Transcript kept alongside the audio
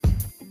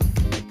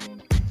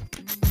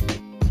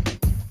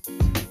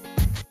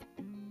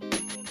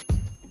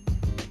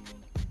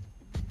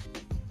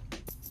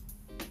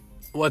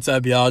What's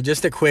up, y'all?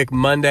 Just a quick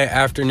Monday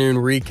afternoon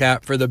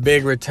recap for the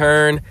big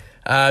return.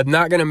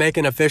 Not going to make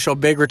an official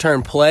big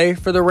return play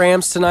for the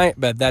Rams tonight,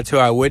 but that's who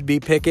I would be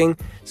picking.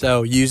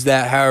 So use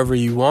that however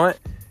you want.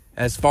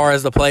 As far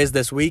as the plays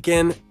this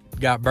weekend,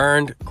 got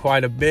burned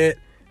quite a bit.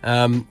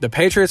 The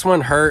Patriots one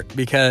hurt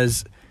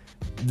because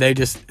they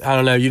just, I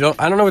don't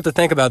know what to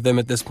think about them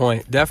at this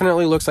point.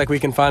 Definitely looks like we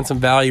can find some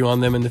value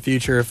on them in the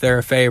future if they're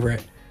a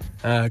favorite,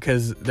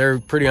 because they're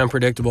pretty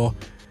unpredictable.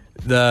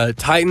 The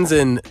Titans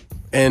and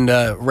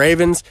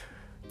Ravens,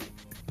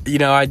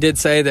 I did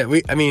say that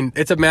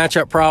it's a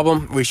matchup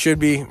problem. We should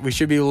be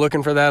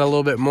looking for that a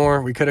little bit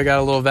more. We could have got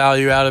a little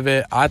value out of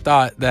it. I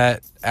thought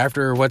that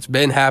after what's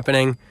been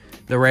happening,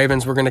 the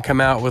Ravens were going to come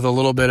out with a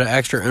little bit of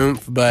extra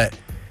oomph, but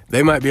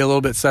they might be a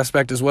little bit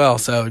suspect as well.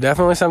 So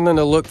definitely something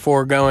to look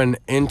for going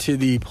into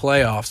the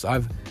playoffs.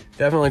 I've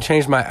definitely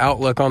changed my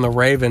outlook on the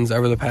Ravens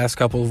over the past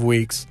couple of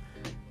weeks.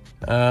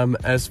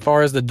 As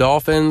far as the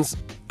Dolphins,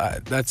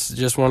 that's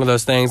just one of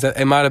those things that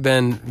it might have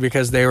been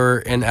because they were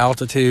in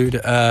altitude.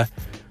 I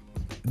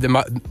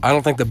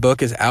don't think the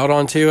book is out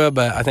on Tua,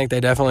 but I think they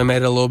definitely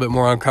made it a little bit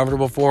more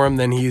uncomfortable for him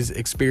than he's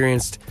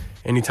experienced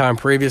any time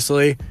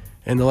previously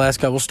in the last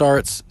couple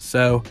starts.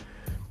 So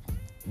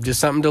just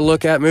something to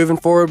look at moving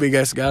forward. But you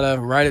guys got to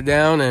write it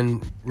down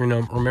and,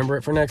 remember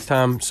it for next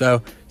time.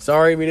 So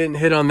sorry we didn't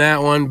hit on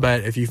that one,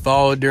 but if you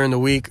followed during the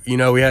week,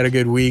 we had a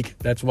good week.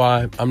 That's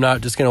why I'm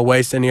not just going to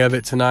waste any of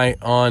it tonight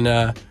on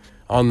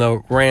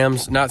the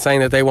Rams. Not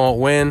saying that they won't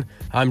win.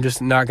 I'm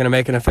just not going to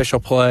make an official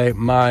play.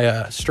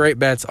 My straight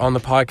bets on the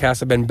podcast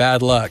have been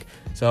bad luck.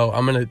 So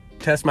I'm going to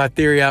test my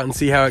theory out and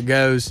see how it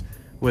goes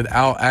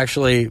without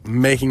actually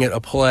making it a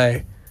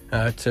play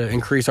to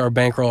increase our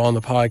bankroll on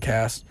the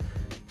podcast.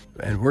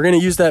 And we're going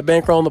to use that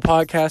bankroll on the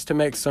podcast to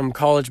make some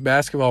college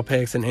basketball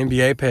picks and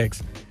NBA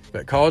picks.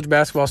 But college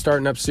basketball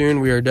starting up soon.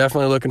 We are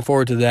definitely looking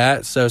forward to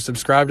that. So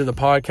subscribe to the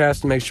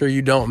podcast to make sure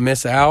you don't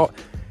miss out.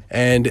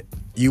 And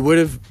you would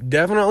have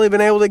definitely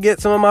been able to get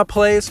some of my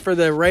plays for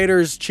the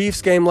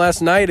Raiders-Chiefs game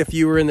last night if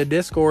you were in the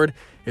Discord.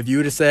 If you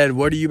would have said,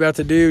 what are you about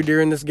to do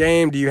during this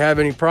game? Do you have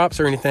any props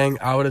or anything?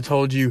 I would have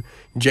told you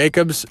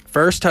Jacobs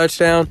first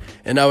touchdown,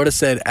 and I would have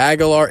said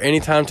Aguilar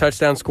anytime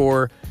touchdown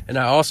scorer. And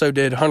I also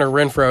did Hunter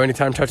Renfrow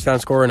anytime touchdown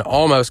scorer and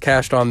almost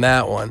cashed on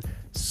that one.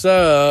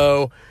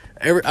 So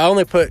I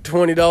only put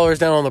 $20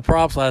 down on the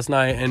props last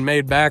night and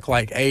made back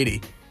like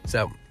 $80.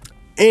 So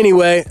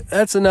anyway,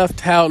 that's enough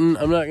touting.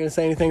 I'm not going to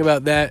say anything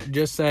about that.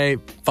 Just say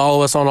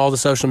follow us on all the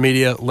social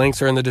media.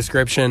 Links are in the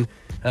description.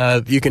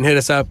 You can hit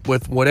us up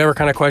with whatever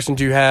kind of questions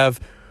you have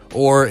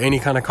or any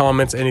kind of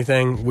comments,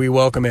 anything. We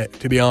welcome it,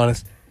 to be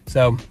honest.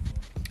 So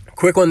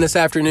quick one this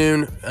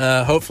afternoon.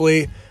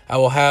 Hopefully I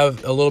will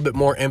have a little bit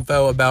more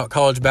info about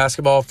college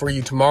basketball for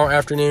you tomorrow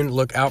afternoon.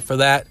 Look out for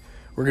that.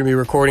 We're going to be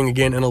recording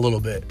again in a little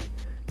bit.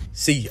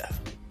 See ya.